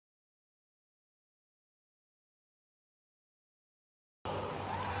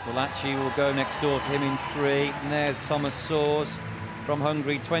Malachi will go next door to him in 3. And there's Tamás from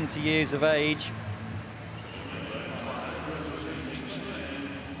Hungary, 20 years of age.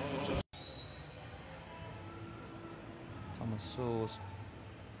 Tamás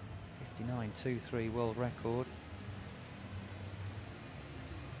 59.23 world record.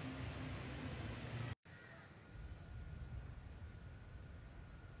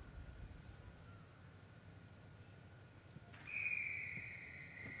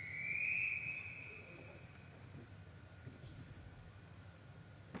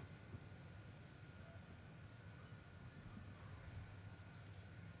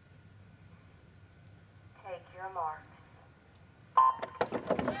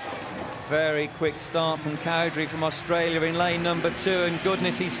 Very quick start from Cowdrey from Australia in lane number 2, and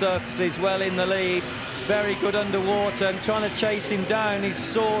goodness, he surfaces well in the lead. Very good underwater and trying to chase him down. He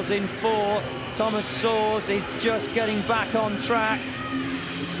soars in 4. Tamás is just getting back on track.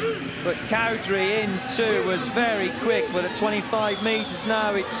 But Cowdrey in 2 was very quick, but at 25 metres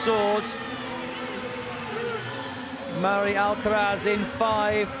now it soars. Mari Alcaraz in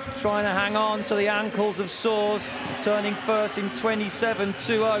 5, trying to hang on to the ankles of Soars, turning first in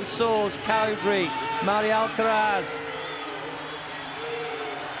 27.20. Soars, Cowdrey, Mari Alcaraz.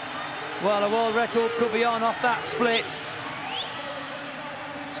 Well, a world record could be on off that split.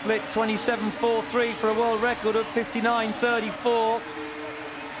 Split 27.43 for a world record of 59.34.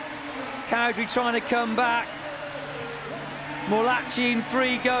 Cowdrey trying to come back. Malachi in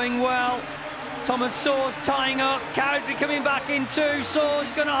 3 going well. Tamás tying up, Cowdrey coming back in 2,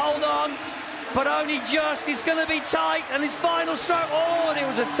 Soars going to hold on, but only just. It's going to be tight, and his final stroke, oh, and it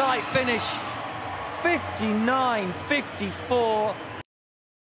was a tight finish. 59.54.